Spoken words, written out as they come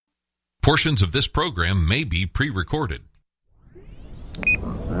Portions of this program may be pre-recorded.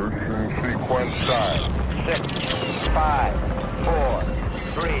 Mission sequence start. 6, 5, 4,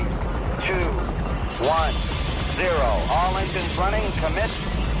 3, 2, 1, 0. All engines running. Commit.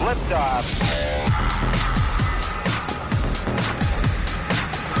 Liftoff.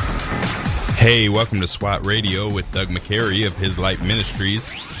 Hey, welcome to SWAT Radio with Doug McCary of His Light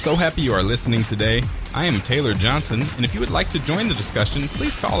Ministries. So happy you are listening today. I am Taylor Johnson, and if you would like to join the discussion,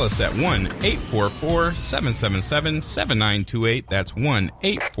 please call us at 1-844-777-7928. That's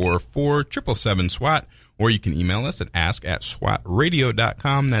 1-844-777-SWAT, or you can email us at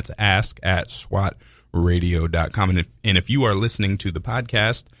ask@swatradio.com. That's ask@swatradio.com. And if you are listening to the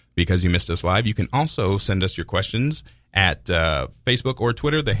podcast because you missed us live, you can also send us your questions at Facebook or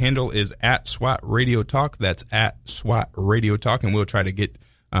Twitter. The handle is at SWAT Radio Talk. That's at SWAT Radio Talk, and we'll try to get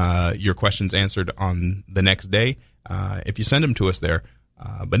your questions answered on the next day if you send them to us there.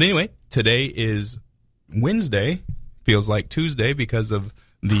 But anyway, today is Wednesday. Feels like Tuesday because of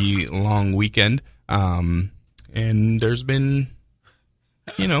the long weekend. And there's been,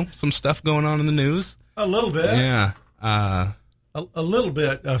 some stuff going on in the news. A little bit. Yeah. A little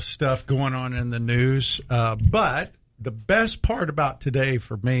bit of stuff going on in the news. But the best part about today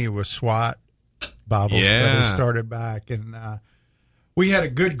for me was SWAT Bible study started back. And we had a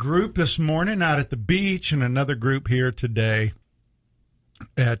good group this morning out at the beach and another group here today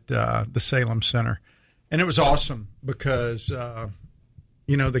at the Salem Center. And it was awesome because, the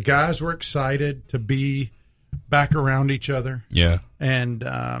guys were excited to be back around each other. Yeah. And,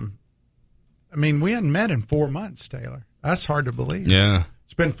 we hadn't met in 4 months, Taylor. That's hard to believe. Yeah.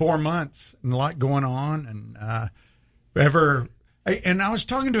 It's been 4 months and a lot going on. And and I was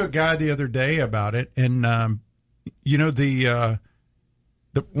talking to a guy the other day about it. And,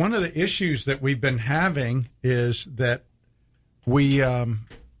 one of the issues that we've been having is that we haven't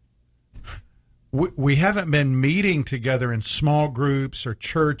been meeting together in small groups or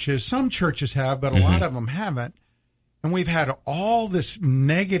churches. Some churches have, but a lot of them haven't. And we've had all this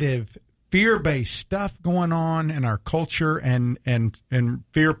negative, fear-based stuff going on in our culture and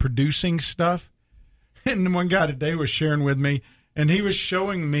fear-producing stuff. And one guy today was sharing with me, and he was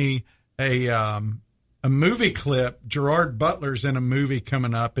showing me a movie clip. Gerard Butler's in a movie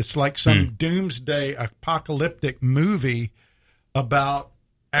coming up. It's like some doomsday apocalyptic movie about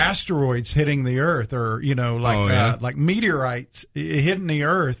asteroids hitting the earth, or like meteorites hitting the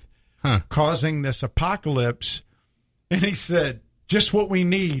earth, causing this apocalypse. And he said, just what we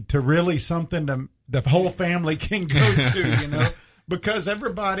need to really something to the whole family can go to, because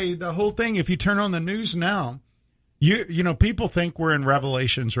everybody, the whole thing. If you turn on the news now, people think we're in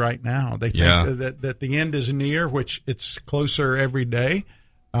Revelations right now. They think that the end is near, which it's closer every day.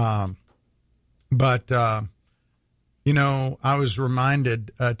 I was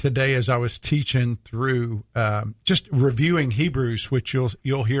reminded today as I was teaching through just reviewing Hebrews, which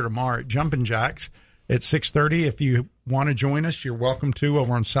you'll hear tomorrow at Jumpin' Jacks at 6:30. If you want to join us, you're welcome to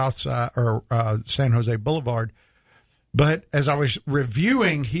over on South Side or San Jose Boulevard. But as I was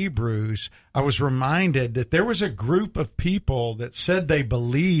reviewing Hebrews, I was reminded that there was a group of people that said they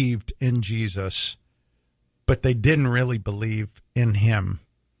believed in Jesus, but they didn't really believe in him.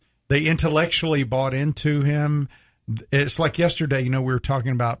 They intellectually bought into him. It's like yesterday, we were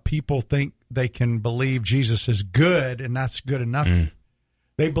talking about people think they can believe Jesus is good, and that's good enough.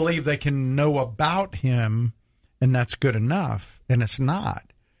 They believe they can know about him, and that's good enough, and it's not.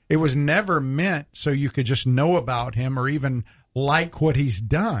 It was never meant so you could just know about him or even like what he's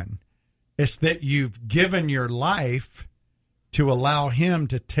done. It's that you've given your life to allow him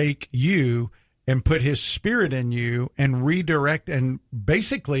to take you and put his spirit in you and redirect and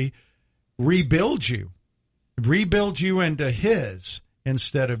basically rebuild you into his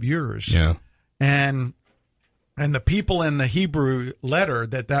instead of yours. Yeah. And the people in the Hebrew letter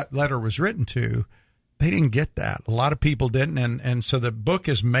that letter was written to, they didn't get that. A lot of people didn't. And so the book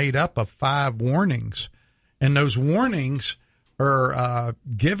is made up of 5 warnings. And those warnings are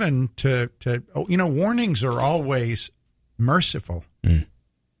given to warnings are always merciful.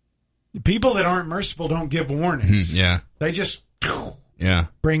 People that aren't merciful don't give warnings. They just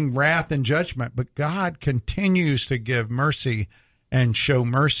bring wrath and judgment. But God continues to give mercy and show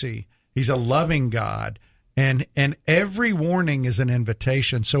mercy. He's a loving God. And every warning is an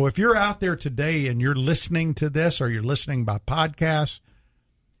invitation. So if you're out there today and you're listening to this, or you're listening by podcast,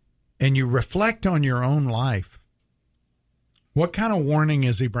 and you reflect on your own life, what kind of warning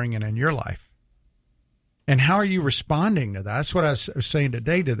is he bringing in your life? And how are you responding to that? That's what I was saying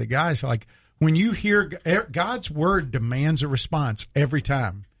today to the guys. Like, when you hear God's word demands a response every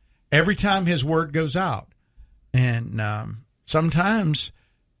time his word goes out. And sometimes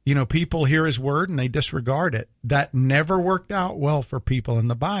people hear his word and they disregard it. That never worked out well for people in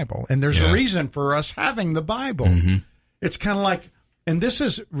the Bible. And there's a reason for us having the Bible. Mm-hmm. It's kind of like, and this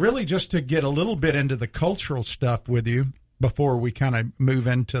is really just to get a little bit into the cultural stuff with you before we kind of move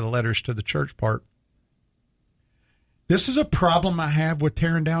into the letters to the church part. This is a problem I have with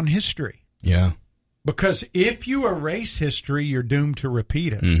tearing down history. Yeah. Because if you erase history, you're doomed to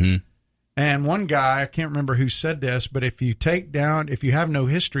repeat it. Mm-hmm. And one guy, I can't remember who said this, but if you have no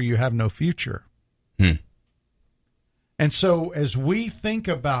history, you have no future. And so as we think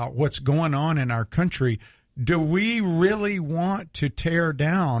about what's going on in our country, do we really want to tear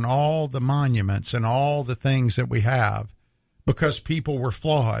down all the monuments and all the things that we have because people were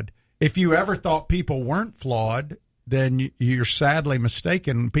flawed? If you ever thought people weren't flawed, then you're sadly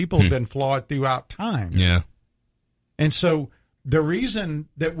mistaken. People have been flawed throughout time. Yeah. And so the reason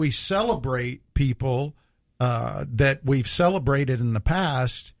that we celebrate people that we've celebrated in the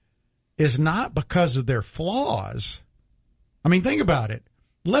past is not because of their flaws. I mean, think about it.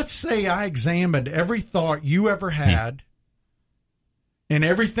 Let's say I examined every thought you ever had and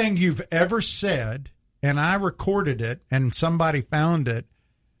everything you've ever said, and I recorded it, and somebody found it,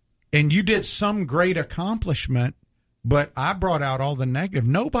 and you did some great accomplishment, but I brought out all the negative.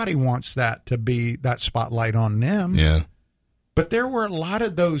 Nobody wants that to be that spotlight on them. Yeah. But there were a lot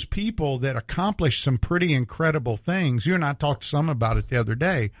of those people that accomplished some pretty incredible things. You and I talked some about it the other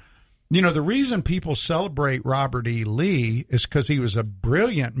day. The reason people celebrate Robert E. Lee is because he was a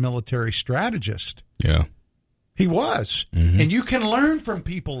brilliant military strategist. Yeah. He was. Mm-hmm. And you can learn from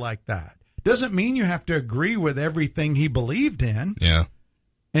people like that. Doesn't mean you have to agree with everything he believed in. Yeah.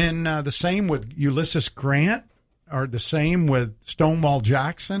 And the same with Ulysses Grant, or the same with Stonewall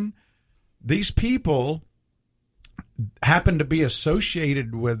Jackson. These people happened to be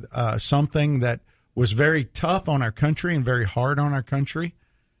associated with something that was very tough on our country and very hard on our country.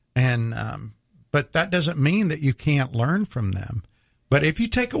 And but that doesn't mean that you can't learn from them. But if you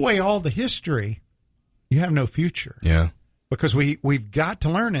take away all the history, you have no future. Yeah. Because we've got to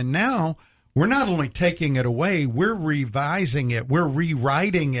learn. And now we're not only taking it away, we're revising it, we're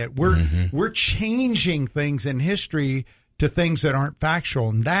rewriting it, we're changing things in history to things that aren't factual.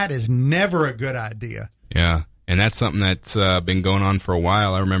 And that is never a good idea. Yeah. And that's something that's been going on for a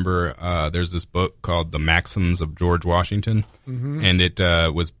while. I remember there's this book called The Maxims of George Washington, and it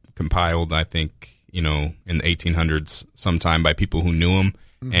was compiled, I think, in the 1800s sometime by people who knew him,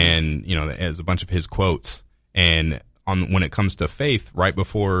 and, it has a bunch of his quotes. And when it comes to faith, right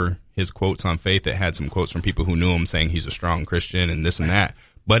before his quotes on faith, it had some quotes from people who knew him saying he's a strong Christian and this and that.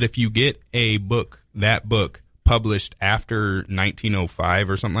 But if you get that book published after 1905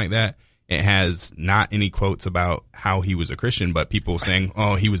 or something like that, it has not any quotes about how he was a Christian, but people saying,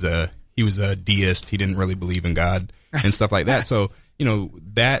 "Oh, he was a deist. He didn't really believe in God," and stuff like that. So,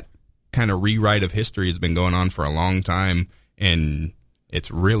 that kind of rewrite of history has been going on for a long time, and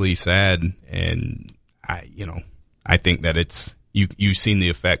it's really sad. And I think that it's you've seen the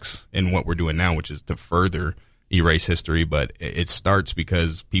effects in what we're doing now, which is to further erase history. But it starts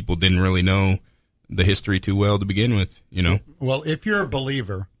because people didn't really know the history too well to begin with. Well, if you're a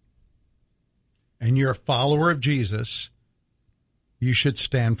believer and you're a follower of Jesus, you should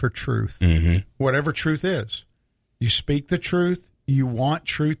stand for truth. Mm-hmm. Whatever truth is. You speak the truth, you want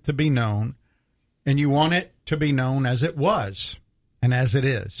truth to be known, and you want it to be known as it was and as it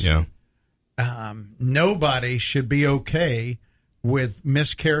is. Yeah. Nobody should be okay with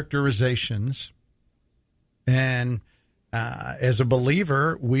mischaracterizations. And as a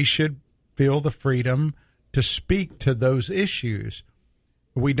believer, we should feel the freedom to speak to those issues.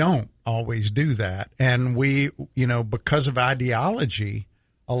 We don't always do that. And we, because of ideology,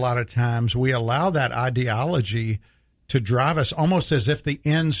 a lot of times we allow that ideology to drive us almost as if the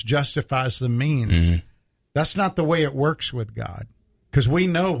ends justifies the means. Mm-hmm. That's not the way it works with God, because we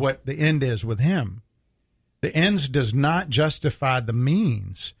know what the end is with him. The ends does not justify the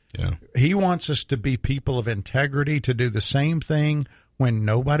means. Yeah. He wants us to be people of integrity, to do the same thing when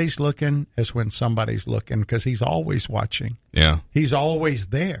nobody's looking as when somebody's looking, because he's always watching. Yeah. He's always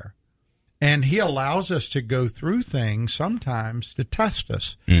there. And he allows us to go through things sometimes to test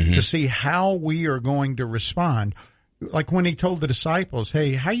us, to see how we are going to respond. Like when he told the disciples,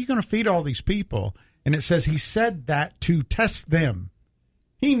 hey, how are you going to feed all these people? And it says he said that to test them.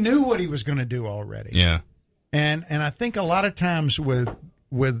 He knew what he was going to do already. Yeah. And I think a lot of times with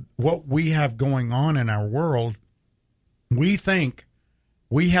what we have going on in our world, we think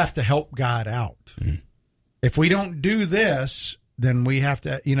we have to help God out. Mm. If we don't do this, then we have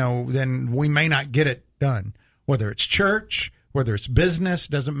to, then we may not get it done. Whether it's church, whether it's business,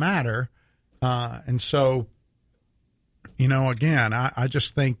 doesn't matter. And so, again, I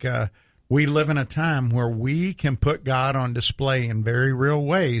just think we live in a time where we can put God on display in very real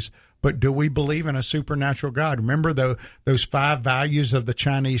ways, but do we believe in a supernatural God? Remember those 5 values of the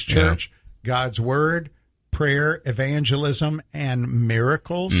Chinese church? Yeah. God's word, prayer, evangelism, and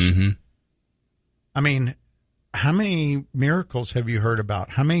miracles. Mm-hmm. I mean, how many miracles have you heard about?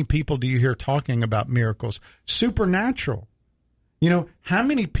 How many people do you hear talking about miracles? Supernatural. How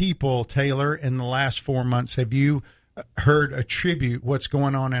many people, Taylor, in the last 4 months have you heard attribute what's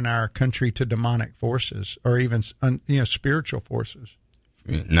going on in our country to demonic forces or even spiritual forces?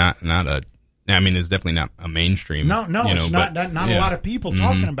 It's definitely not a mainstream. No, it's not a lot of people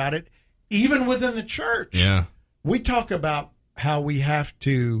talking about it, even within the church. Yeah, we talk about how we have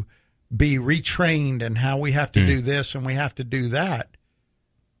to be retrained and how we have to do this and we have to do that,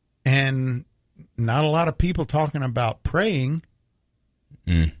 and not a lot of people talking about praying.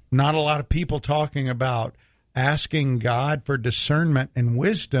 Not a lot of people talking about asking God for discernment and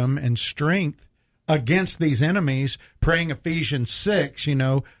wisdom and strength against these enemies, praying Ephesians 6,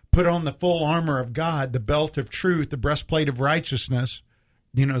 put on the full armor of God, the belt of truth, the breastplate of righteousness,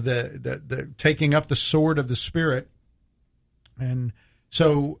 the taking up the sword of the Spirit. And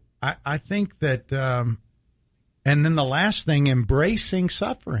so I think that, and then the last thing, embracing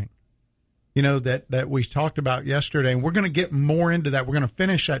suffering. That we talked about yesterday, and we're going to get more into that. We're going to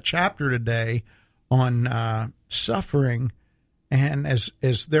finish that chapter today on suffering, and as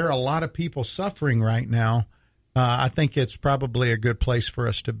there are a lot of people suffering right now, I think it's probably a good place for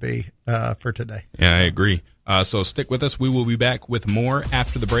us to be for today. Yeah, I agree. So stick with us. We will be back with more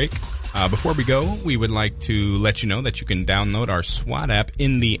after the break. Before we go, we would like to let you know that you can download our SWAT app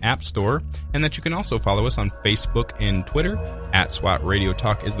in the App Store, and that you can also follow us on Facebook and Twitter. At SWAT Radio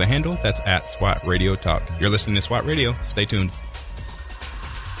Talk is the handle. That's at SWAT Radio Talk. You're listening to SWAT Radio. Stay tuned.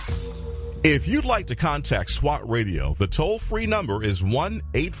 If you'd like to contact SWAT Radio, the toll-free number is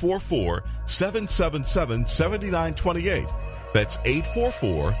 1-844-777-7928. That's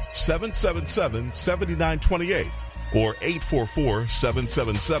 844-777-7928 or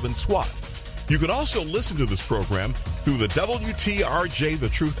 844-777-SWAT. You can also listen to this program through the WTRJ The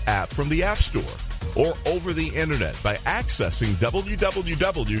Truth app from the App Store or over the internet by accessing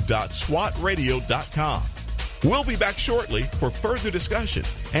www.swatradio.com. We'll be back shortly for further discussion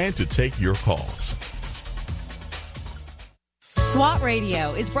and to take your calls. SWAT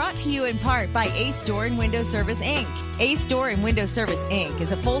Radio is brought to you in part by Ace Door and Window Service, Inc. Ace Door and Window Service, Inc.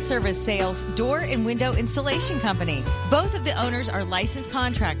 is a full-service sales door and window installation company. Both of the owners are licensed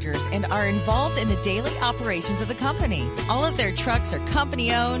contractors and are involved in the daily operations of the company. All of their trucks are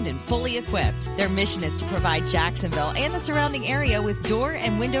company-owned and fully equipped. Their mission is to provide Jacksonville and the surrounding area with door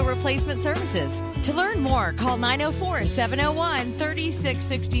and window replacement services. To learn more, call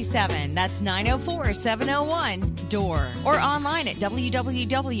 904-701-3667. That's 904-701-DOOR. Or online at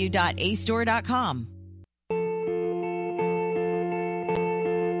www.acedoor.com.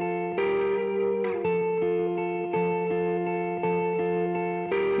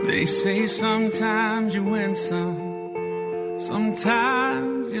 They say sometimes you win some,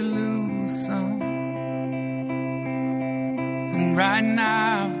 sometimes you lose some. And right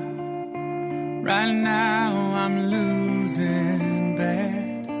now I'm losing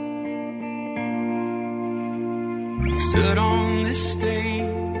bad. I've stood on this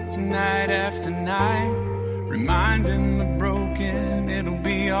stage night after night, reminding the broken it'll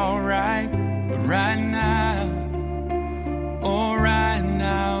be alright. But right now, oh, right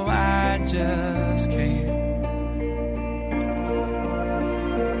now I just can't.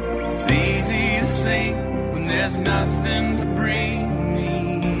 It's easy to say when there's nothing to bring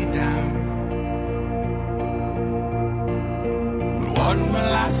me down. But what will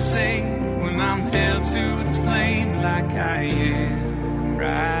I say when I'm held to the flame like I am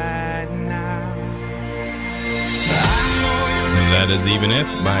right now? That is Even If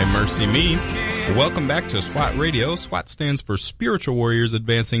by Mercy Me. Welcome back to SWAT Radio. SWAT stands for Spiritual Warriors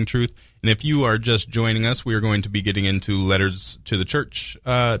Advancing Truth. And if you are just joining us, we are going to be getting into Letters to the Church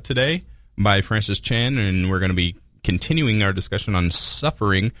today by Francis Chan, and we're going to be continuing our discussion on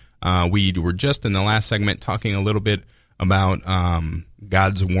suffering. We were just in the last segment talking a little bit about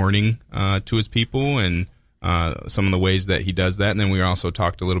God's warning to his people and some of the ways that he does that. And then we also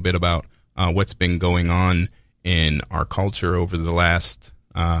talked a little bit about what's been going on in our culture over the last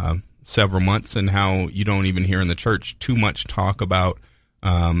several months, and how you don't even hear in the church too much talk about,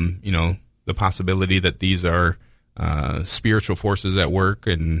 the possibility that these are spiritual forces at work,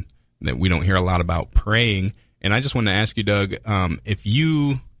 and that we don't hear a lot about praying. And I just want to ask you, Doug, if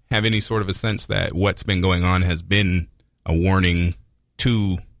you have any sort of a sense that what's been going on has been a warning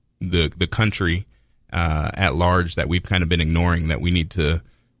to the country, at large that we've kind of been ignoring, that we need to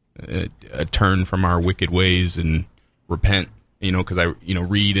turn from our wicked ways and repent. Because I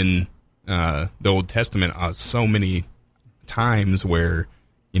read in the Old Testament so many times where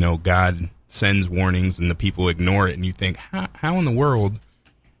God sends warnings and the people ignore it, and you think, how in the world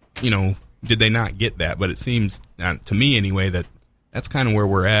did they not get that? But it seems to me anyway that that's kind of where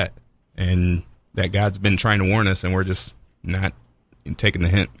we're at, and that God's been trying to warn us and we're just not taking the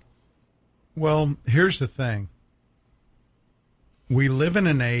hint. Well, here's the thing. We live in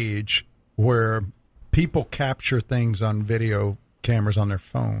an age where people capture things on video cameras on their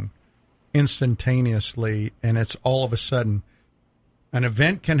phone instantaneously, and it's all of a sudden an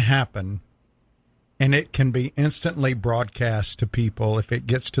event can happen and it can be instantly broadcast to people. If it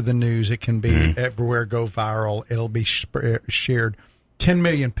gets to the news, it can be everywhere, go viral. It'll be shared. 10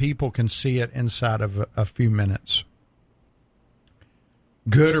 million people can see it inside of a few minutes.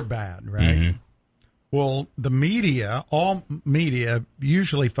 Good or bad, right? Mm-hmm. Well, the media, all media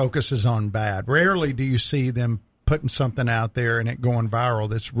usually focuses on bad. Rarely do you see them putting something out there and it going viral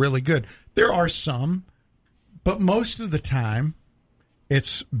that's really good. There are some, but most of the time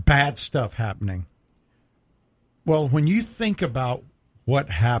it's bad stuff happening. Well, when you think about what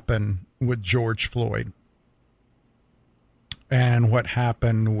happened with George Floyd and what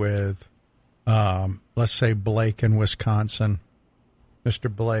happened with, let's say, Blake in Wisconsin,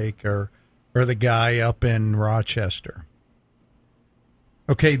 Mr. Blake, or the guy up in Rochester.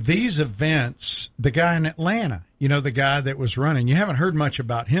 Okay, these events, the guy in Atlanta, the guy that was running, you haven't heard much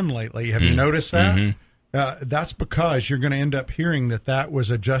about him lately. Have you noticed that? Mm-hmm. That's because you're going to end up hearing that was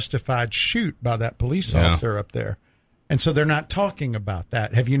a justified shoot by that police officer up there. And so they're not talking about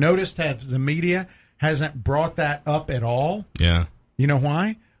that. Have you noticed that the media hasn't brought that up at all? Yeah. You know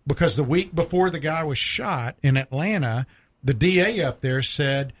why? Because the week before the guy was shot in Atlanta, the DA up there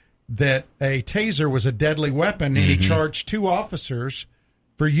said that a taser was a deadly weapon, and he charged 2 officers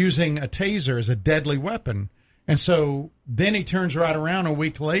for using a taser as a deadly weapon. And so then he turns right around a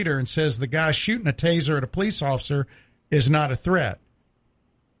week later and says the guy shooting a taser at a police officer is not a threat.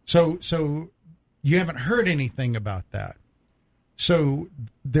 So you haven't heard anything about that. So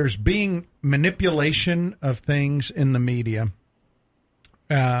there's being manipulation of things in the media.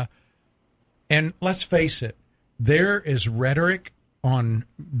 And let's face it, there is rhetoric on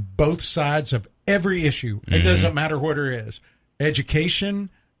both sides of every issue. Mm-hmm. It doesn't matter what it is. Education,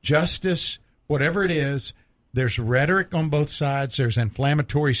 justice, whatever it is, there's rhetoric on both sides. There's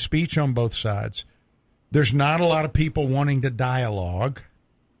inflammatory speech on both sides. There's not a lot of people wanting to dialogue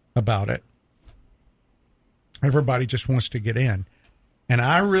about it. Everybody just wants to get in. And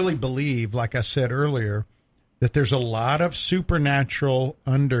I really believe, like I said earlier, that there's a lot of supernatural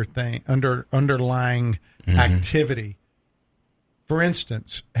underlying activity. For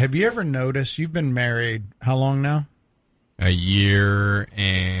instance, have you ever noticed, you've been married how long now? A year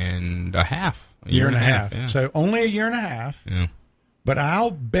and a half. A year and a half. Yeah. So only a year and a half. Yeah. But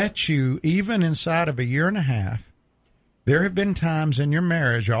I'll bet you, even inside of a year and a half, there have been times in your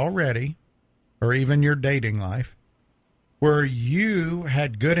marriage already, or even your dating life, where you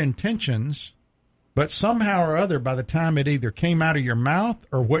had good intentions, but somehow or other, by the time it either came out of your mouth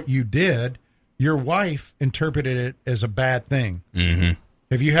or what you did, your wife interpreted it as a bad thing. Mm-hmm.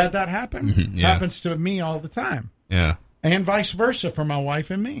 Have you had that happen? Mm-hmm. Yeah. Happens to me all the time. Yeah. And vice versa for my wife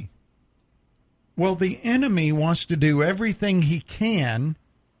and me. Well, the enemy wants to do everything he can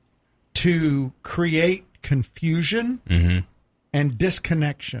to create confusion and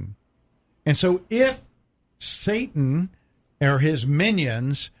disconnection. And so if Satan or his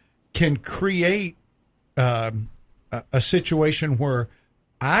minions can create a situation where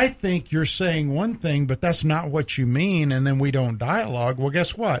I think you're saying one thing, but that's not what you mean, and then we don't dialogue, well,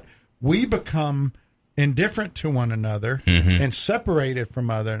 guess what? We become indifferent to one another and separated from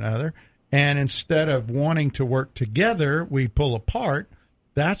one another, and instead of wanting to work together, we pull apart.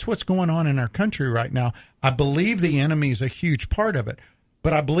 That's what's going on in our country right now. I believe the enemy is a huge part of it,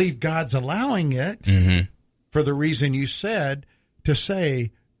 but I believe God's allowing it for the reason you said, to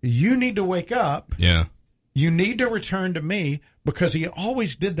say, you need to wake up. Yeah. You need to return to me, because he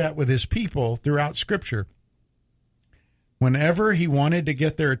always did that with his people throughout Scripture. Whenever he wanted to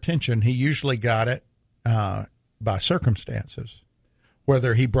get their attention, he usually got it by circumstances.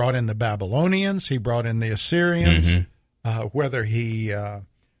 Whether he brought in the Babylonians, he brought in the Assyrians, whether he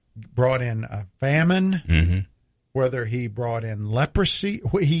brought in a famine, whether he brought in leprosy.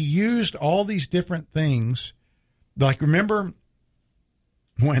 He used all these different things. Like, remember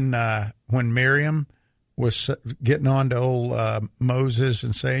when Miriam was getting on to old Moses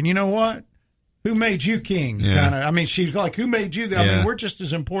and saying, you know what? Who made you king? Yeah. She's like, who made you? I mean, we're just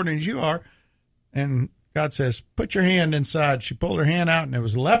as important as you are. And God says, put your hand inside. She pulled her hand out, and it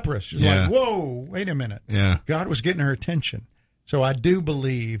was leprous. She's Yeah. like, whoa, wait a minute. Yeah. God was getting her attention. So I do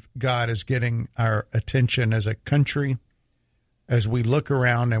believe God is getting our attention as a country. As we look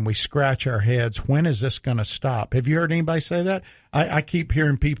around and we scratch our heads, when is this going to stop? Have you heard anybody say that? I keep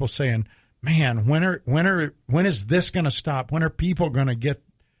hearing people saying, man, when is this going to stop? When are people going to get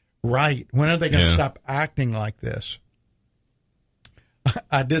right? When are they going to stop acting like this?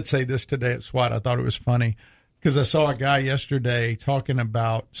 I did say this today at SWAT. I thought it was funny because I saw a guy yesterday talking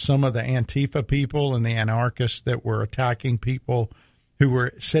about some of the Antifa people and the anarchists that were attacking people who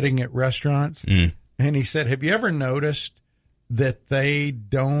were sitting at restaurants. Mm. And he said, have you ever noticed that they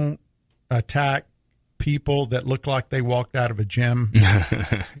don't attack people that look like they walked out of a gym?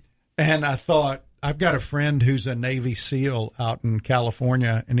 And I thought, I've got a friend who's a Navy SEAL out in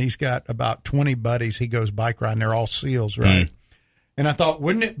California, and he's got about 20 buddies. He goes bike riding. They're all SEALs, right? Mm. And I thought,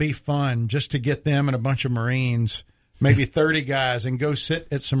 wouldn't it be fun just to get them and a bunch of Marines, maybe 30 guys, and go sit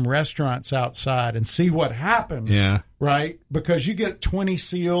at some restaurants outside and see what happened, right? Because you get 20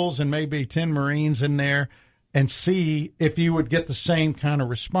 SEALs and maybe 10 Marines in there, and see if you would get the same kind of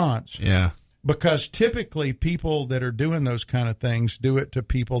response. Yeah. Because typically people that are doing those kind of things do it to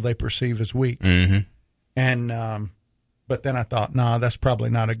people they perceive as weak. Mm-hmm. And but then I thought, nah, that's probably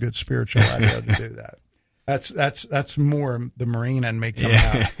not a good spiritual idea to do that. That's more the Marine in me coming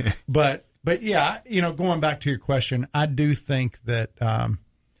out. But yeah, going back to your question, I do think that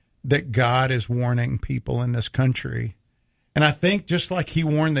that God is warning people in this country. And I think just like he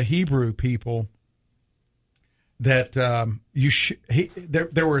warned the Hebrew people, that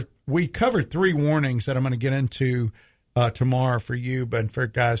we covered 3 warnings that I'm going to get into tomorrow for you, but for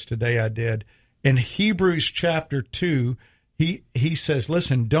guys today I did. In Hebrews chapter 2, he says,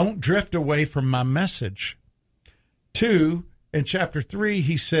 listen, don't drift away from my message. 2, in chapter 3,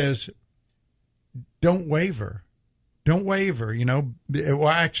 he says, don't waver. Don't waver, Well,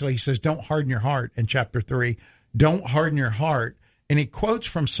 actually, he says, don't harden your heart in chapter 3. Don't harden your heart. And he quotes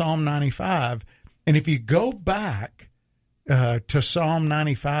from Psalm 95. And if you go back to Psalm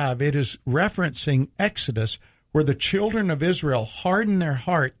 95, it is referencing Exodus, where the children of Israel hardened their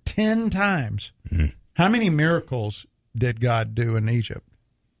heart 10 times. Mm-hmm. How many miracles did God do in Egypt?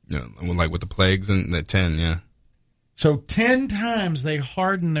 Yeah, like with the plagues and the 10, yeah. So 10 times they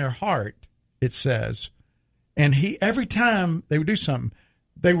hardened their heart, it says. And every time they would do something,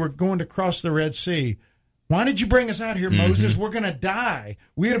 they were going to cross the Red Sea. Why did you bring us out here, Moses? We're going to die.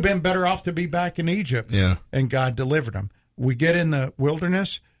 We'd have been better off to be back in Egypt. Yeah. And God delivered them. We get in the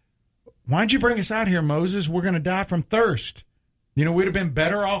wilderness. Why'd you bring us out here, Moses? We're going to die from thirst. We'd have been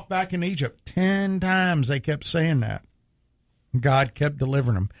better off back in Egypt. 10 times they kept saying that. God kept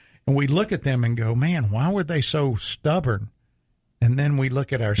delivering them. And we look at them and go, man, why were they so stubborn? And then we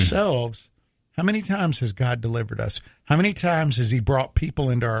look at ourselves. How many times has God delivered us? How many times has he brought people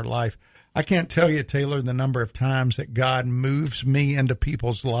into our life? I can't tell you, Taylor, the number of times that God moves me into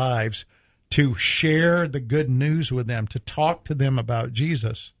people's lives to share the good news with them, to talk to them about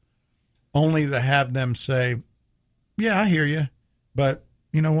Jesus, only to have them say, yeah, I hear you, but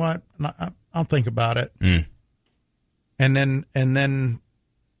you know what? I'll think about it. Mm. And then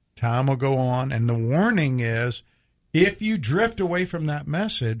time will go on. And the warning is, if you drift away from that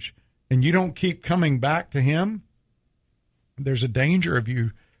message and you don't keep coming back to him, there's a danger of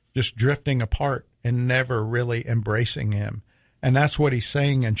you just drifting apart and never really embracing him. And that's what he's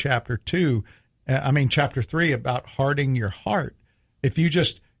saying in chapter 3 about hardening your heart. If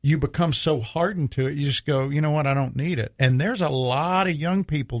you become so hardened to it, you just go, you know what, I don't need it. And there's a lot of young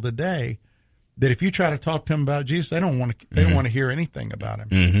people today that if you try to talk to them about Jesus, they don't want to hear anything about him.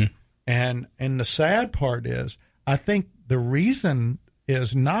 Mm-hmm. And the sad part is, I think the reason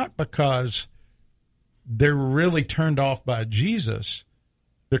is not because they're really turned off by Jesus.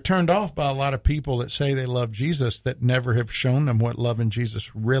 They're turned off by a lot of people that say they love Jesus that never have shown them what loving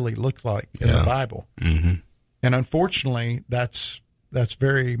Jesus really looked like in the Bible. Mm-hmm. And unfortunately, that's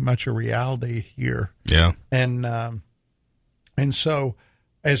very much a reality here. Yeah. And so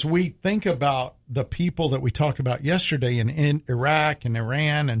as we think about the people that we talked about yesterday in Iraq and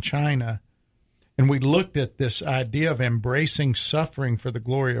Iran and China, and we looked at this idea of embracing suffering for the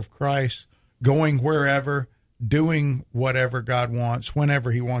glory of Christ, going wherever, doing whatever God wants,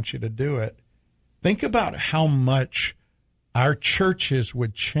 whenever he wants you to do it. Think about how much our churches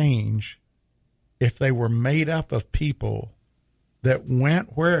would change if they were made up of people that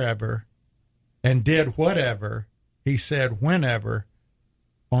went wherever and did whatever he said whenever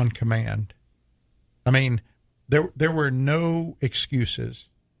on command. I mean, there were no excuses,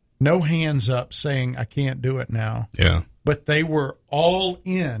 no hands up saying, I can't do it now. Yeah. But they were all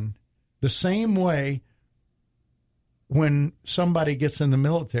in The same way when somebody gets in the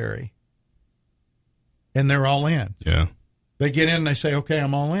military and they're all in. Yeah. They get in and they say, okay,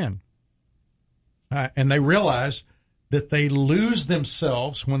 I'm all in. And they realize that they lose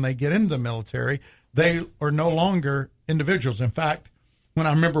themselves when they get into the military. They are no longer individuals. In fact, when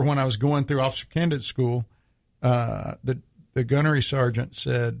I was going through officer candidate school, the gunnery sergeant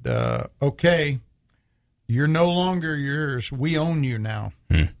said, okay, you're no longer yours. We own you now.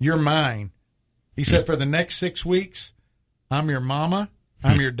 You're mine. He said, for the next 6 weeks, I'm your mama.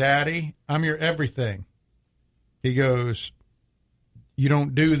 I'm your daddy. I'm your everything. He goes, you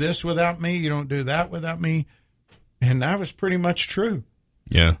don't do this without me. You don't do that without me. And that was pretty much true.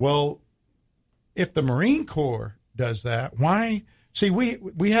 Yeah. Well, if the Marine Corps does that, why? See,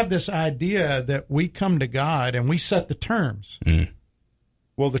 we have this idea that we come to God and we set the terms.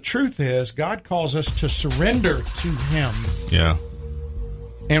 Well, the truth is God calls us to surrender to him. Yeah.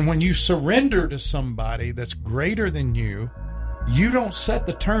 And when you surrender to somebody that's greater than you, you don't set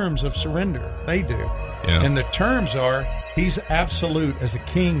the terms of surrender. They do. Yeah. And the terms are he's absolute as a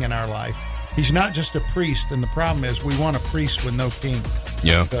king in our life. He's not just a priest. And the problem is we want a priest with no king.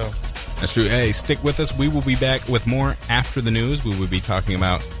 Yeah. So That's true. Hey, stick with us. We will be back with more after the news. We will be talking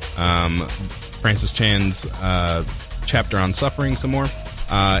about Francis Chan's chapter on suffering some more.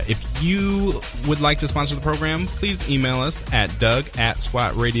 If you would like to sponsor the program, please email us at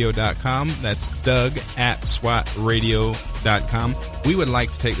doug@swatradio.com. That's doug@swatradio.com. We would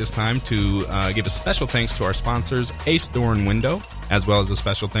like to take this time to give a special thanks to our sponsors, Ace Door and Window, as well as a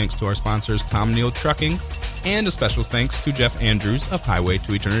special thanks to our sponsors, Tom Neal Trucking, and a special thanks to Jeff Andrews of Highway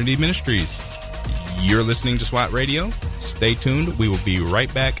to Eternity Ministries. You're listening to SWAT Radio. Stay tuned. We will be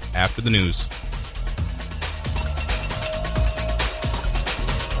right back after the news.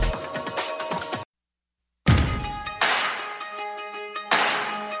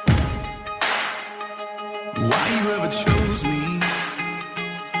 Why you ever chose me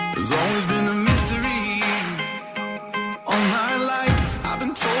has always been a mystery. All my life I've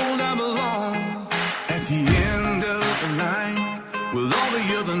been told I belong at the end of the line, with all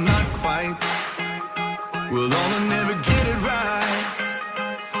the other not quite, with all the never get it right.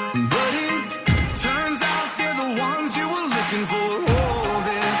 But it turns out they're the ones you were looking for all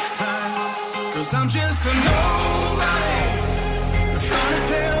this time. 'Cause I'm just a nobody, trying to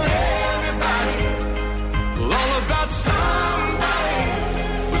tell everybody all about somebody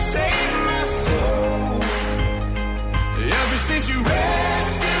who saved my soul. Ever since you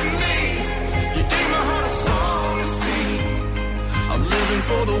rescued me, you gave my heart a song to sing. I'm living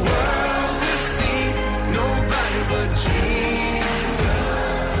for the world to see, nobody but Jesus.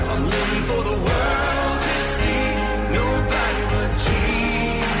 I'm living for the world to see, nobody but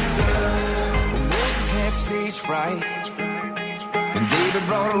Jesus. Moses had stage fright, and David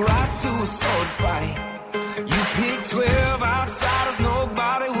brought a rock to a sword fight. You picked 12 outsiders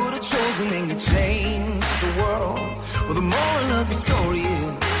nobody would have chosen, and you changed the world. Well, the moral of the story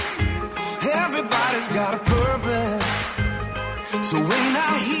is everybody's got a purpose. So when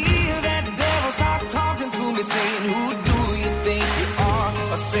I hear that devil start talking to me, saying, who do you think you are?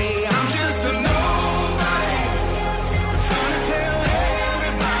 I say, I'm just a nobody, trying to tell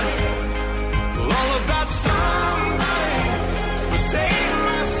everybody all about somebody who saved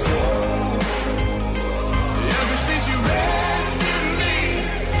my soul. Ever since you rescued me,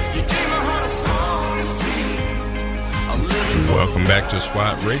 you gave my heart a song to sing. I'm living for Welcome back to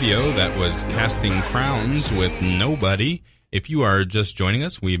SWAT Radio. That was Casting Crowns with Nobody. If you are just joining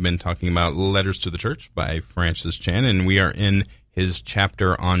us, we've been talking about Letters to the Church by Francis Chan, and we are in his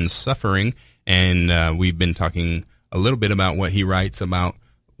chapter on suffering, and we've been talking a little bit about what he writes about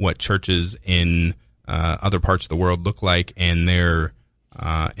what churches in other parts of the world look like and their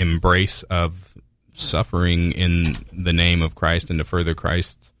embrace of suffering in the name of Christ and to further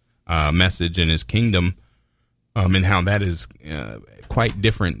Christ's message and his kingdom, and how that is quite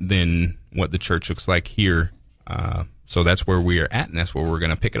different than what the church looks like here. So that's where we are at, and that's where we're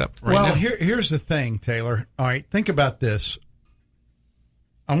going to pick it up right now. Well, here's the thing, Taylor. All right, think about this.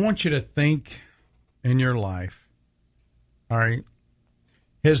 I want you to think in your life, all right,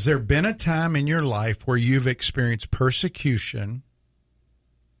 has there been a time in your life where you've experienced persecution,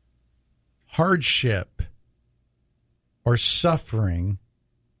 hardship, or suffering,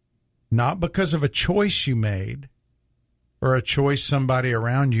 not because of a choice you made or a choice somebody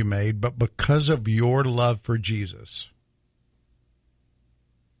around you made, but because of your love for Jesus?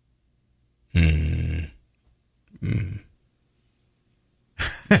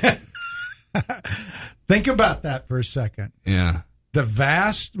 Think about that for a second. Yeah. The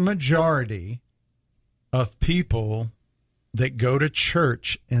vast majority of people that go to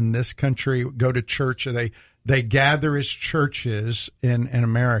church in this country, go to church, they gather as churches in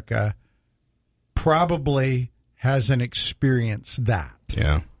America, probably hasn't experienced that.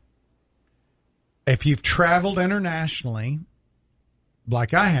 Yeah. If you've traveled internationally,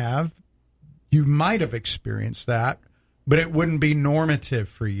 like I have, you might have experienced that, but it wouldn't be normative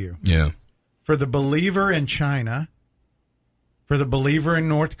for you. Yeah. For the believer in China, for the believer in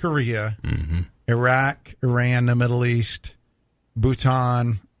North Korea, Iraq, Iran, the Middle East,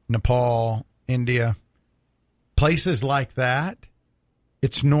 Bhutan, Nepal, India, places like that,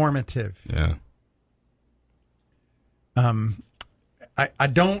 it's normative. Yeah. I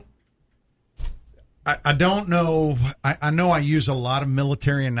don't know. I know I use a lot of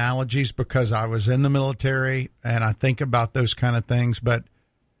military analogies because I was in the military and I think about those kind of things. But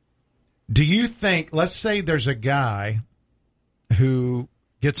do you think, let's say there's a guy who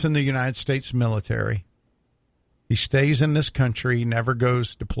gets in the United States military. He stays in this country, never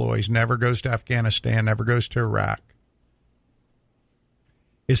goes, deploys, never goes to Afghanistan, never goes to Iraq.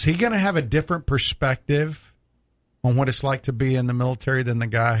 Is he going to have a different perspective on what it's like to be in the military than the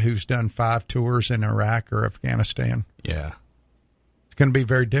guy who's done 5 tours in Iraq or Afghanistan? Yeah. It's going to be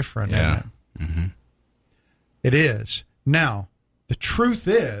very different, Yeah. isn't it? Mm-hmm. It is. Now, the truth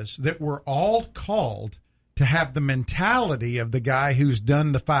is that we're all called to have the mentality of the guy who's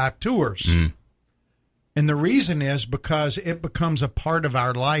done the 5 tours. Mm. And the reason is because it becomes a part of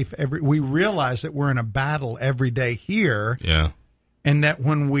our life. We realize that we're in a battle every day here. Yeah. And that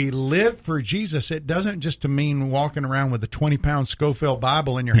when we live for Jesus, it doesn't just mean walking around with a 20-pound Scofield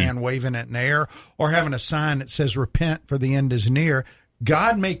Bible in your hand, waving it in the air, or having a sign that says, repent, for the end is near.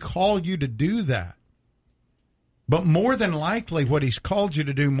 God may call you to do that. But more than likely, what he's called you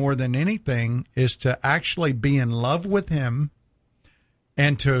to do more than anything is to actually be in love with him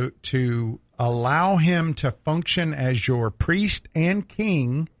and to allow him to function as your priest and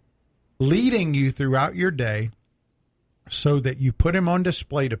king, leading you throughout your day, so that you put him on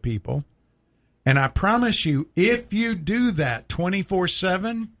display to people. And I promise you, if you do that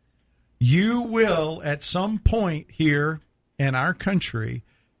 24/7, you will at some point here in our country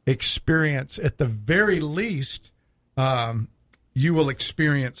experience, at the very least, you will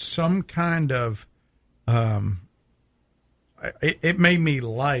experience some kind of, it may be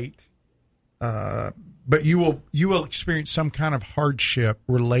light, but you will experience some kind of hardship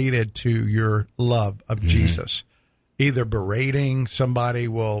related to your love of Jesus. Either berating, somebody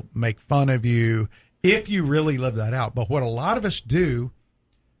will make fun of you if you really live that out. But what a lot of us do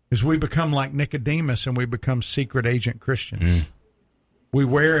is we become like Nicodemus and we become secret agent Christians. We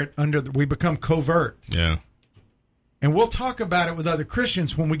wear it we become covert. Yeah. And we'll talk about it with other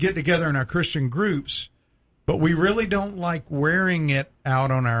Christians when we get together in our Christian groups, but we really don't like wearing it out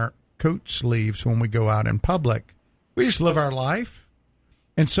on our coat sleeves when we go out in public. We just live our life.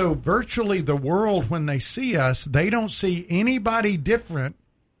 And so virtually the world, when they see us, they don't see anybody different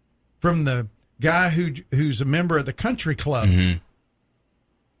from the guy who's a member of the country club.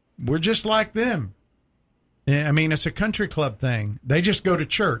 Mm-hmm. We're just like them. I mean, it's a country club thing. They just go to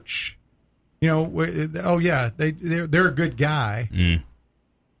church. You know, oh, yeah, they're a good guy. Mm.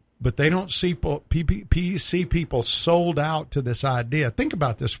 But they don't see people sold out to this idea. Think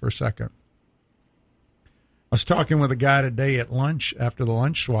about this for a second. I was talking with a guy today at lunch after the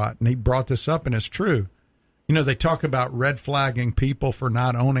lunch SWAT, and he brought this up, and it's true. You know, they talk about red flagging people for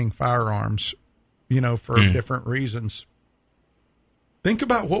not owning firearms, you know, for different reasons. Think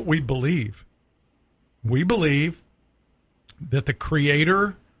about what we believe. We believe that the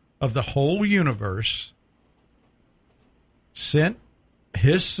creator of the whole universe sent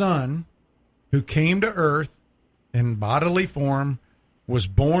his son, who came to earth in bodily form, was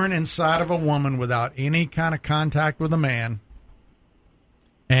born inside of a woman without any kind of contact with a man,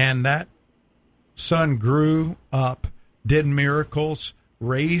 and that son grew up, did miracles,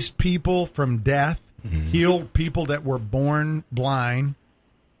 raised people from death, healed people that were born blind,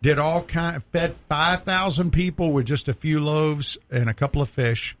 did all kind, fed 5,000 people with just a few loaves and a couple of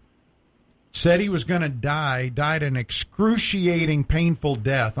fish, said he was going to died an excruciating, painful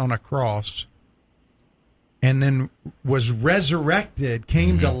death on a cross, and then was resurrected,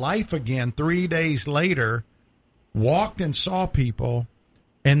 came to life again 3 days later, walked and saw people,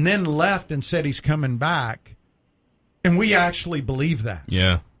 and then left and said he's coming back. And we actually believe that.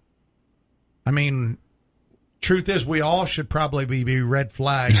 Yeah. I mean, truth is, we all should probably be red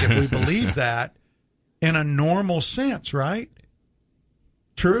flagged if we believe that in a normal sense, right?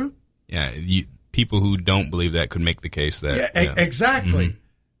 True? Yeah. People who don't believe that could make the case that. Yeah. Exactly. Mm-hmm.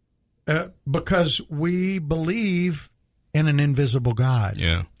 Because we believe in an invisible God.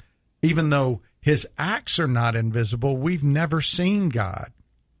 Yeah. Even though his acts are not invisible, we've never seen God.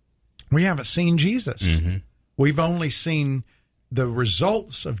 We haven't seen Jesus. Mm-hmm. We've only seen the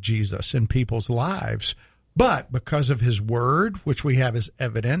results of Jesus in people's lives. But because of his word, which we have as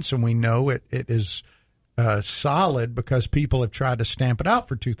evidence, and we know it is solid because people have tried to stamp it out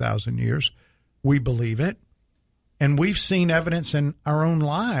for 2,000 years, we believe it. And we've seen evidence in our own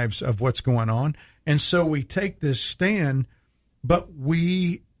lives of what's going on. And so we take this stand, but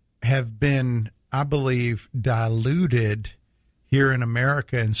we have been, I believe, diluted here in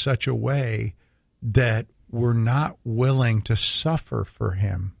America in such a way that we're not willing to suffer for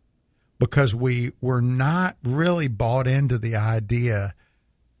him because we were not really bought into the idea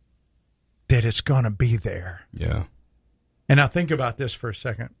that it's going to be there. Yeah. And now think about this for a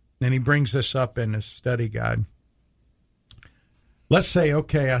second. And he brings this up in his study guide. Let's say,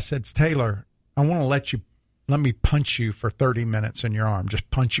 okay, I said, Taylor, I want to let me punch you for 30 minutes in your arm. Just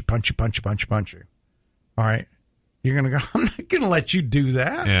punch you. All right. You're going to go, I'm not going to let you do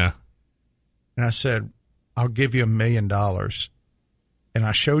that. Yeah. And I said, I'll give you $1 million. And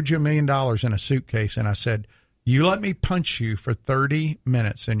I showed you $1 million in a suitcase. And I said, you let me punch you for 30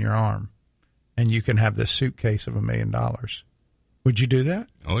 minutes in your arm and you can have this suitcase of $1 million. Would you do that?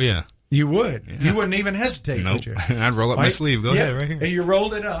 Oh, yeah. You would. Yeah. You wouldn't even hesitate, nope. would you? I'd roll up my sleeve. Go ahead, right here. And you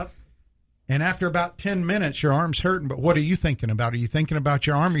rolled it up. And after about 10 minutes, your arm's hurting. But what are you thinking about? Are you thinking about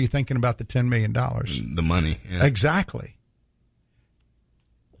your arm or are you thinking about the $10 million? The money. Yeah. Exactly.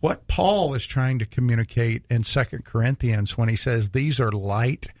 What Paul is trying to communicate in 2 Corinthians when he says these are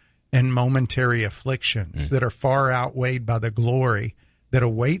light and momentary afflictions that are far outweighed by the glory that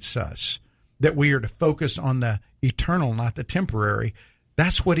awaits us, that we are to focus on the eternal, not the temporary.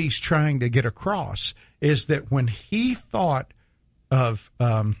 That's what he's trying to get across, is that when he thought of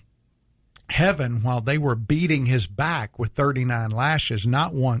heaven while they were beating his back with 39 lashes,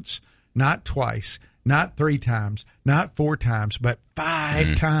 not once, not twice, not 3 times, not 4 times, but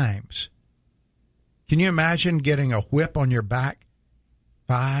 5 times. Can you imagine getting a whip on your back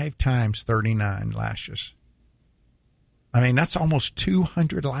 5 times 39 lashes? I mean, that's almost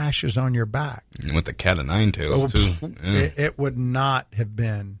 200 lashes on your back. And with the cat of nine tails, too. Yeah. It would not have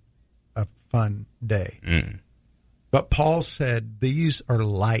been a fun day. But Paul said these are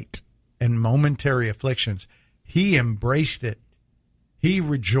light and momentary afflictions. He embraced it. He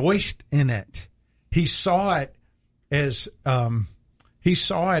rejoiced in it. He saw it as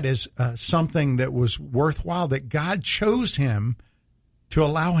something that was worthwhile, that God chose him to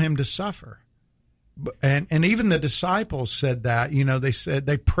allow him to suffer. And even the disciples said that, they said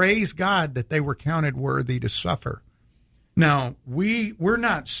they praised God that they were counted worthy to suffer. Now, we're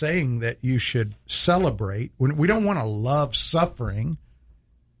not saying that you should celebrate. We don't want to love suffering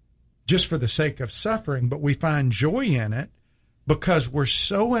just for the sake of suffering, but we find joy in it because we're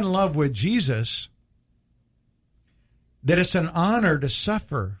so in love with Jesus that it's an honor to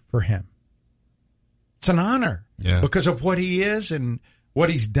suffer for him. It's an honor because of what he is and what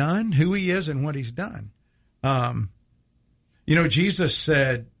he's done, who he is and what he's done. Jesus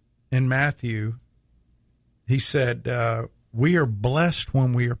said in Matthew, he said, we are blessed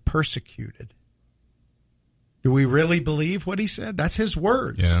when we are persecuted. Do we really believe what he said? That's his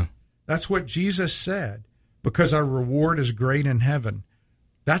words. Yeah. That's what Jesus said, because our reward is great in heaven.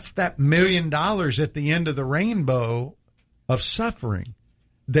 That's that $1 million at the end of the rainbow of suffering.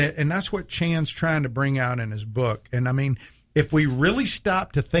 And that's what Chan's trying to bring out in his book. And I mean, if we really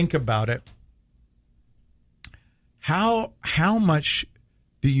stop to think about it, how much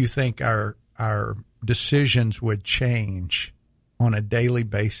do you think our decisions would change on a daily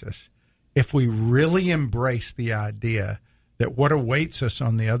basis if we really embrace the idea that what awaits us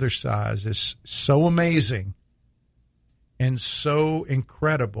on the other side is so amazing and so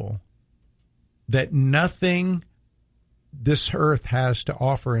incredible that nothing this earth has to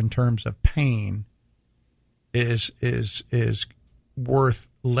offer in terms of pain is worth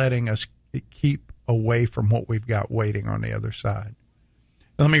letting us keep away from what we've got waiting on the other side.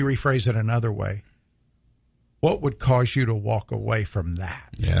 Let me rephrase it another way. What would cause you to walk away from that?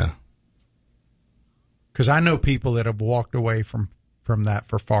 Yeah. Because I know people that have walked away from that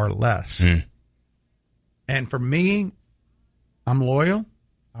for far less. And for me, I'm loyal.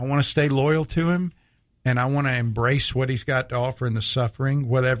 I want to stay loyal to him, and I want to embrace what he's got to offer in the suffering,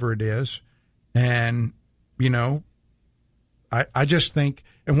 whatever it is. And, I just think,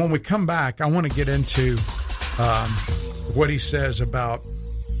 and when we come back, I want to get into what he says about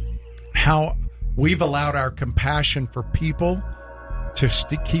how we've allowed our compassion for people to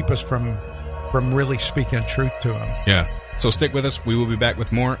keep us from really speaking truth to them. Yeah. So stick with us. We will be back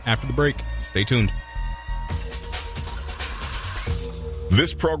with more after the break. Stay tuned.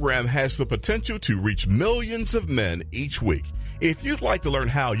 This program has the potential to reach millions of men each week. If you'd like to learn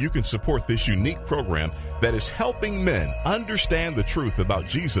how you can support this unique program that is helping men understand the truth about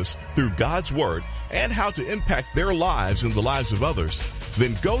Jesus through God's Word and how to impact their lives and the lives of others,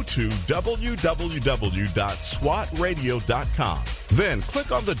 then go to www.swatradio.com. Then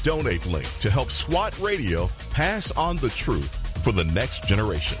click on the donate link to help SWAT Radio pass on the truth for the next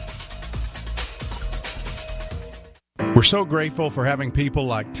generation. We're so grateful for having people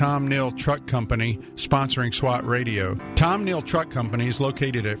like Tom Neal Truck Company sponsoring SWAT Radio. Tom Neal Truck Company is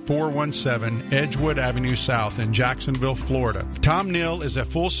located at 417 Edgewood Avenue South in Jacksonville, Florida. Tom Neal is a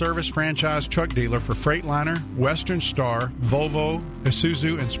full-service franchise truck dealer for Freightliner, Western Star, Volvo,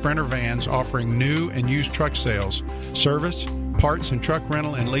 Isuzu, and Sprinter vans, offering new and used truck sales, service, parts and truck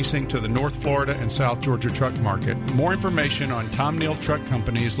rental and leasing to the North Florida and South Georgia truck market. More information on Tom Neal Truck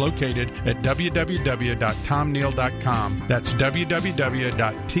Company is located at www.tomneal.com. That's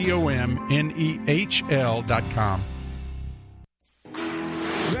www.tomnehl.com.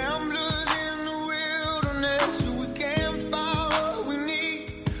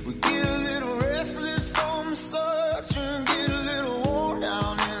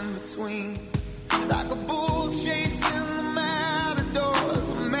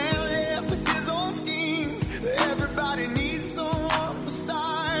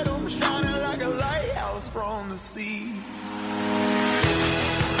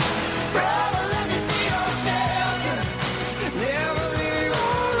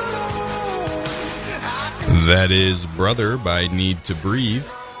 That is Brother by Need to Breathe.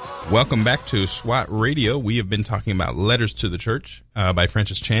 Welcome back to SWAT Radio. We have been talking about Letters to the Church by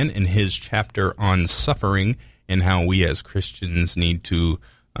Francis Chan in his chapter on suffering and how we as Christians need to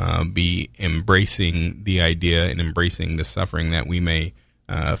be embracing the idea and embracing the suffering that we may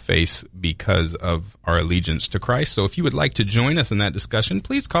face because of our allegiance to Christ. So if you would like to join us in that discussion,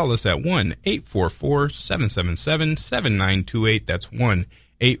 please call us at 1-844-777-7928. That's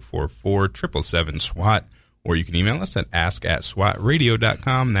 1-844-777-SWAT. Or you can email us at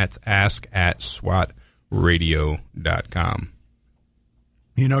ask@swatradio.com. That's ask@swatradio.com.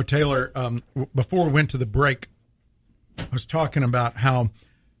 You know, Taylor, before we went to the break, I was talking about how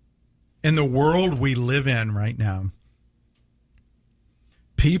in the world we live in right now,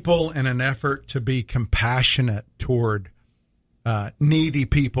 people, in an effort to be compassionate toward needy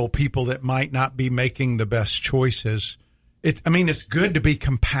people, people that might not be making the best choices, it's good to be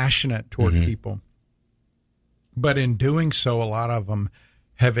compassionate toward people. But in doing so, a lot of them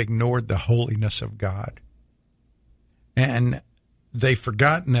have ignored the holiness of God. And they've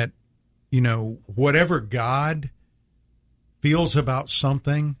forgotten that, whatever God feels about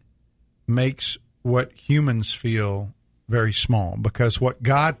something makes what humans feel very small. Because what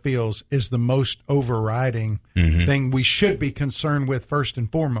God feels is the most overriding thing we should be concerned with first and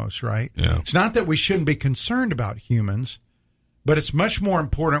foremost, right? Yeah. It's not that we shouldn't be concerned about humans, but it's much more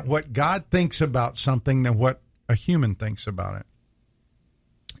important what God thinks about something than what a human thinks about it.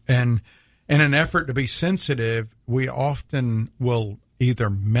 And in an effort to be sensitive, we often will either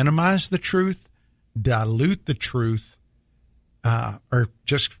minimize the truth, dilute the truth, or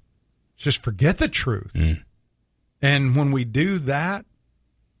just forget the truth. And when we do that,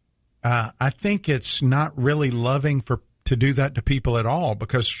 I think it's not really loving to do that to people at all,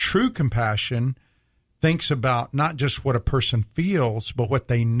 because true compassion thinks about not just what a person feels, but what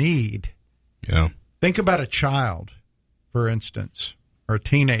they need. Yeah. Think about a child, for instance, or a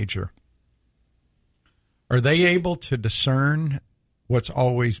teenager. Are they able to discern what's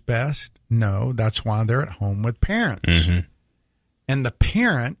always best? No, that's why they're at home with parents. And the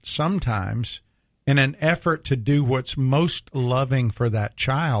parent sometimes, in an effort to do what's most loving for that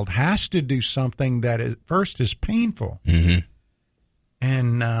child, has to do something that at first is painful.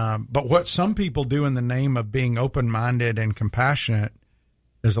 And but what some people do in the name of being open-minded and compassionate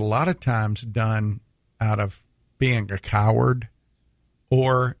is a lot of times done out of being a coward,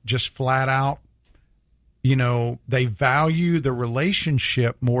 or just flat out, they value the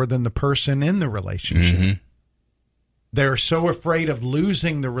relationship more than the person in the relationship. They're so afraid of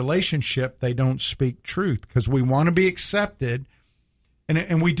losing the relationship, they don't speak truth, because we want to be accepted.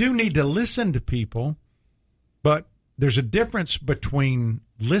 And we do need to listen to people, but there's a difference between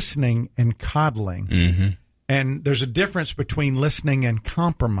listening and coddling. And there's a difference between listening and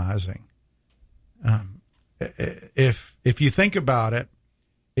compromising. If you think about it,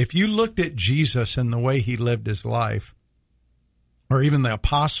 if you looked at Jesus and the way he lived his life, or even the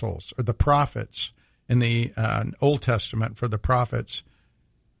apostles or the prophets in the Old Testament for the prophets,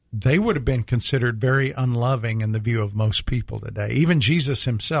 they would have been considered very unloving in the view of most people today. Even Jesus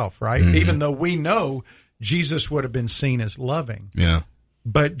himself, right? Even though we know Jesus would have been seen as loving. Yeah.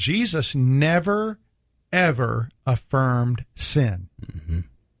 But Jesus never, ever affirmed sin.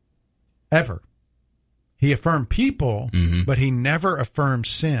 Ever. He affirmed people, but he never affirmed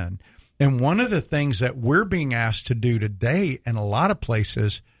sin. And one of the things that we're being asked to do today in a lot of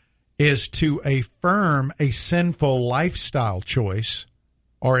places is to affirm a sinful lifestyle choice,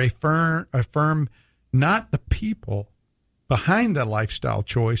 or affirm not the people behind the lifestyle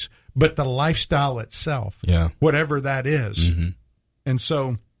choice, but the lifestyle itself, whatever that is. And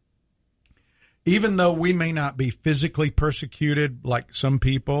so even though we may not be physically persecuted like some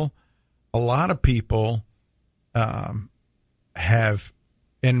people, a lot of people have,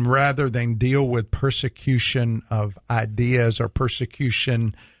 and rather than deal with persecution of ideas or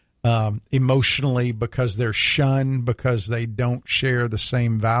persecution emotionally because they're shunned, because they don't share the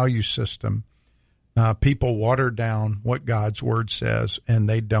same value system, people water down what God's word says, and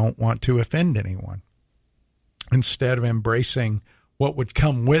they don't want to offend anyone. Instead of embracing what would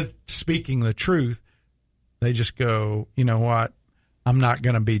come with speaking the truth, they just go, you know what, I'm not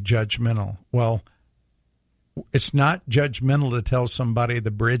going to be judgmental. Well, it's not judgmental to tell somebody the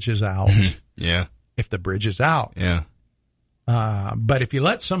bridge is out. If the bridge is out. But if you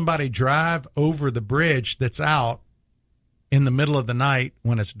let somebody drive over the bridge that's out in the middle of the night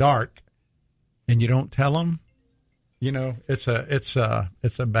when it's dark, and you don't tell them, you know, it's a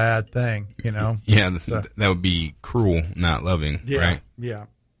bad thing, you know. That would be cruel, not loving, right? Yeah,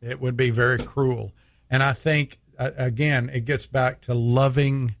 it would be very cruel. And I think, again, it gets back to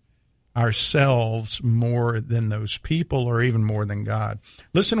loving ourselves more than those people, or even more than God.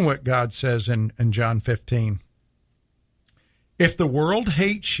 Listen to what God says in John 15. If the world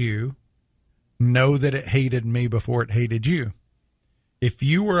hates you, know that it hated me before it hated you. If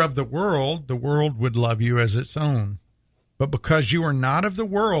you were of the world would love you as its own. But because you are not of the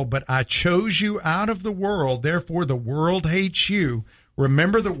world, but I chose you out of the world, therefore the world hates you.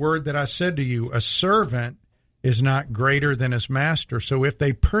 Remember the word that I said to you, a servant is not greater than his master. So if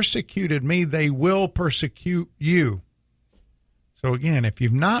they persecuted me, they will persecute you. So again, if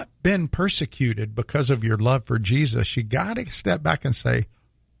you've not been persecuted because of your love for Jesus, you got to step back and say,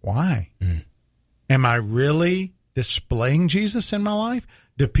 why? Am I really displaying Jesus in my life?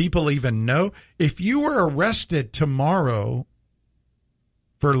 Do people even know? If you were arrested tomorrow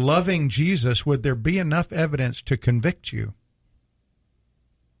for loving Jesus, would there be enough evidence to convict you?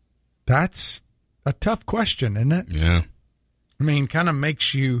 That's a tough question, isn't it? Yeah. I mean, kind of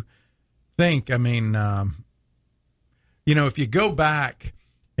makes you think. I mean, you know, if you go back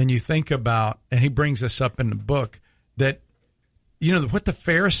and you think about, and he brings this up in the book, that, you know, what the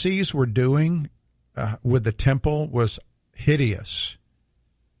Pharisees were doing with the temple was hideous.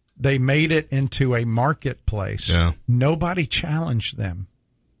 They made it into a marketplace. Nobody challenged them.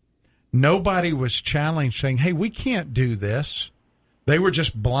 Nobody was challenged saying, hey, we can't do this. They were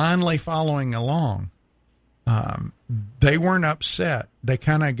just blindly following along. They weren't upset. They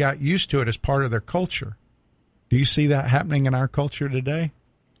kind of got used to it as part of their culture. Do you see that happening in our culture today?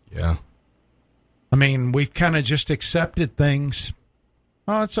 Yeah. I mean, we've kind of just accepted things.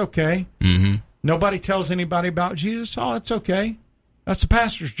 Oh, it's okay. Nobody tells anybody about Jesus. Oh, it's okay. That's the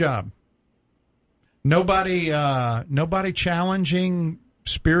pastor's job. Nobody challenging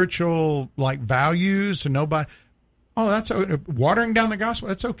spiritual values, and nobody. Oh, that's watering down the gospel.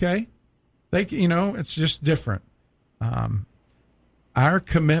 That's okay. It's just different. Our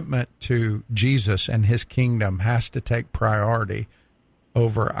commitment to Jesus and his kingdom has to take priority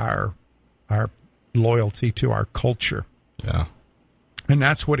over our loyalty to our culture. Yeah. And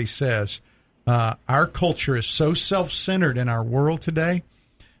that's what he says. Our culture is so self-centered in our world today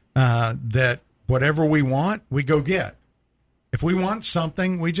that whatever we want, we go get. If we want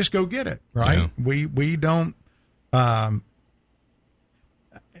something, we just go get it, right? Yeah. We don't.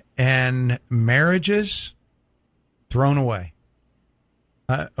 And marriages thrown away.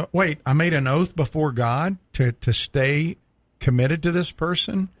 Wait, I made an oath before God to stay committed to this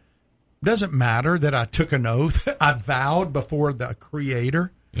person. Doesn't matter that I took an oath. I vowed before the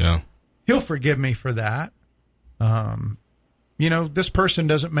Creator. Yeah. He'll forgive me for that. This person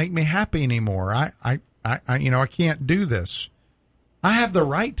doesn't make me happy anymore. I can't do this. I have the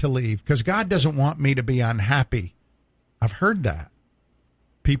right to leave because God doesn't want me to be unhappy. I've heard that.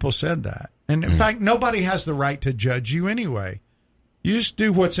 People said that. And in fact, nobody has the right to judge you anyway. You just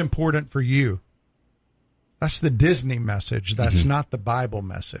do what's important for you. That's the Disney message. That's not the Bible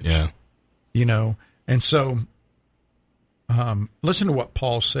message. Yeah. And so listen to what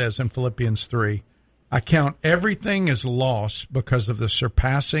Paul says in Philippians 3. I count everything as loss because of the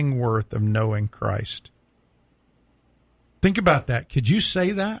surpassing worth of knowing Christ. Think about that. Could you say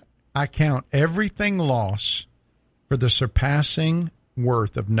that? I count everything loss for the surpassing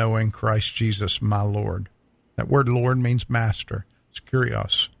worth of knowing Christ Jesus, my Lord. That word Lord means master. It's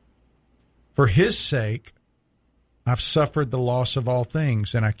kurios. For his sake, I've suffered the loss of all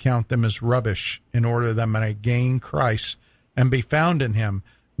things, and I count them as rubbish in order that I may gain Christ and be found in him,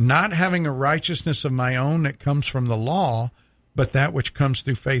 not having a righteousness of my own that comes from the law, but that which comes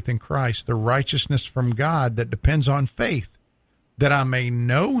through faith in Christ, the righteousness from God that depends on faith, that I may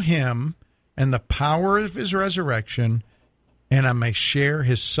know him and the power of his resurrection, and I may share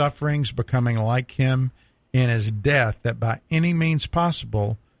his sufferings, becoming like him in his death, that by any means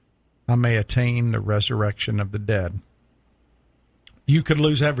possible I may attain the resurrection of the dead. You could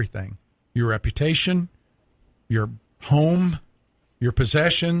lose everything, your reputation, your home, your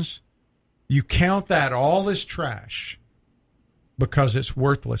possessions. You count that all as trash because it's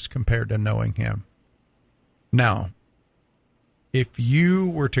worthless compared to knowing him. Now, if you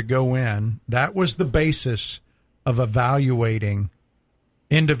were to go in, that was the basis of evaluating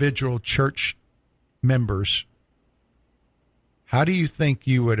individual church members. How do you think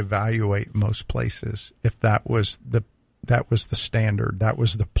you would evaluate most places if that was the standard, that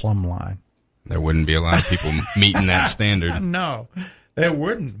was the plumb line? There wouldn't be a lot of people meeting that standard. No, there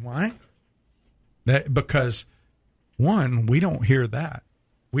wouldn't. Why? Because, one, we don't hear that.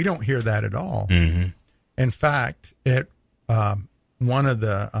 We don't hear that at all. Mm-hmm. In fact, one of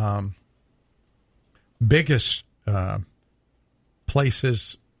the biggest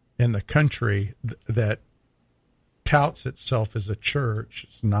places in the country that touts itself as a church,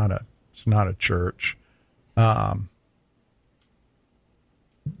 it's not a church, that,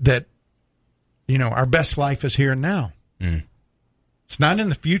 our best life is here now. Mm. It's not in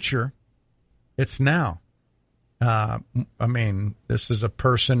the future. It's now. This is a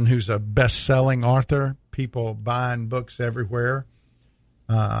person who's a best-selling author, people buying books everywhere.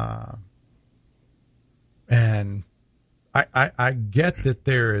 And I get that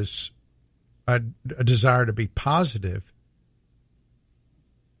there is a desire to be positive.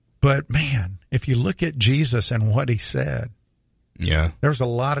 But, man, if you look at Jesus and what he said, yeah, there's a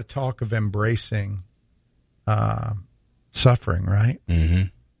lot of talk of embracing suffering, right? Mm-hmm.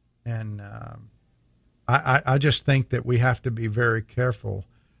 And I just think that we have to be very careful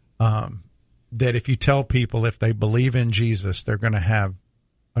that if you tell people if they believe in Jesus, they're going to have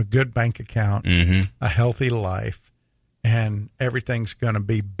a good bank account, mm-hmm. a healthy life, and everything's going to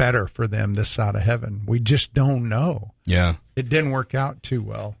be better for them this side of heaven. We just don't know. Yeah. It didn't work out too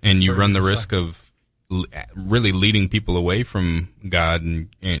well. And you run the risk of really leading people away from God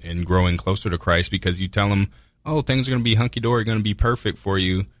and growing closer to Christ because you tell them, oh, things are going to be hunky-dory, going to be perfect for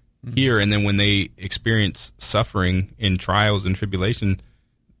you here. And then when they experience suffering in trials and tribulation,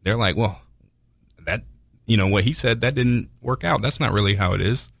 they're like, well, that, what he said, that didn't work out. That's not really how it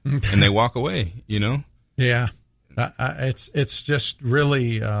is. And they walk away, Yeah. It's just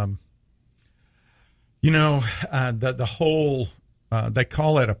really, the whole, they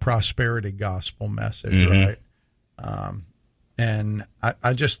call it a prosperity gospel message, mm-hmm. right? And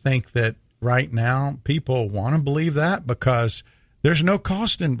I just think that right now people want to believe that because there's no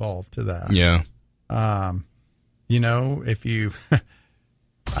cost involved to that. Yeah. If you,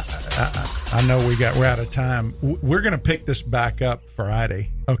 I know we're out of time. We're going to pick this back up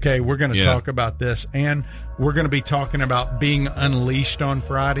Friday. Okay. We're going to talk about this, and we're going to be talking about being unleashed on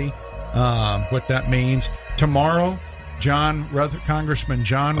Friday. What that means. Tomorrow, Congressman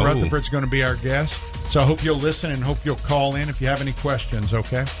John Rutherford's going to be our guest. So I hope you'll listen and hope you'll call in if you have any questions.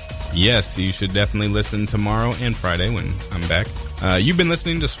 Okay. Yes, you should definitely listen tomorrow and Friday when I'm back. You've been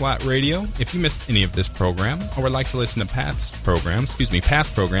listening to SWAT Radio. If you missed any of this program or would like to listen to past programs, please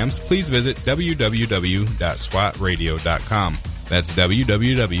visit www.swatradio.com. That's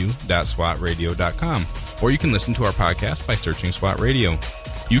www.swatradio.com. Or you can listen to our podcast by searching SWAT Radio.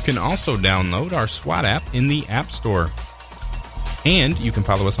 You can also download our SWAT app in the App Store. And you can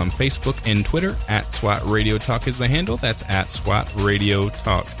follow us on Facebook and Twitter. @SWAT Radio Talk is the handle. That's @SWAT Radio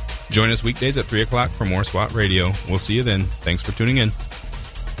Talk. Join us weekdays at 3 o'clock for more SWAT Radio. We'll see you then. Thanks for tuning in.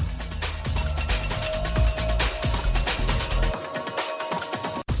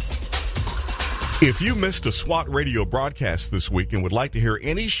 If you missed a SWAT Radio broadcast this week and would like to hear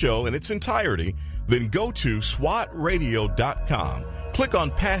any show in its entirety, then go to SWATradio.com. Click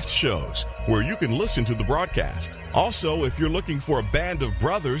on past shows where you can listen to the broadcast. Also, if you're looking for a band of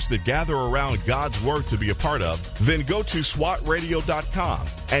brothers that gather around God's Word to be a part of, then go to SWATradio.com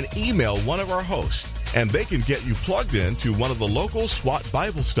and email one of our hosts, and they can get you plugged in to one of the local SWAT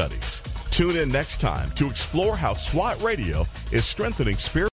Bible studies. Tune in next time to explore how SWAT Radio is strengthening spiritual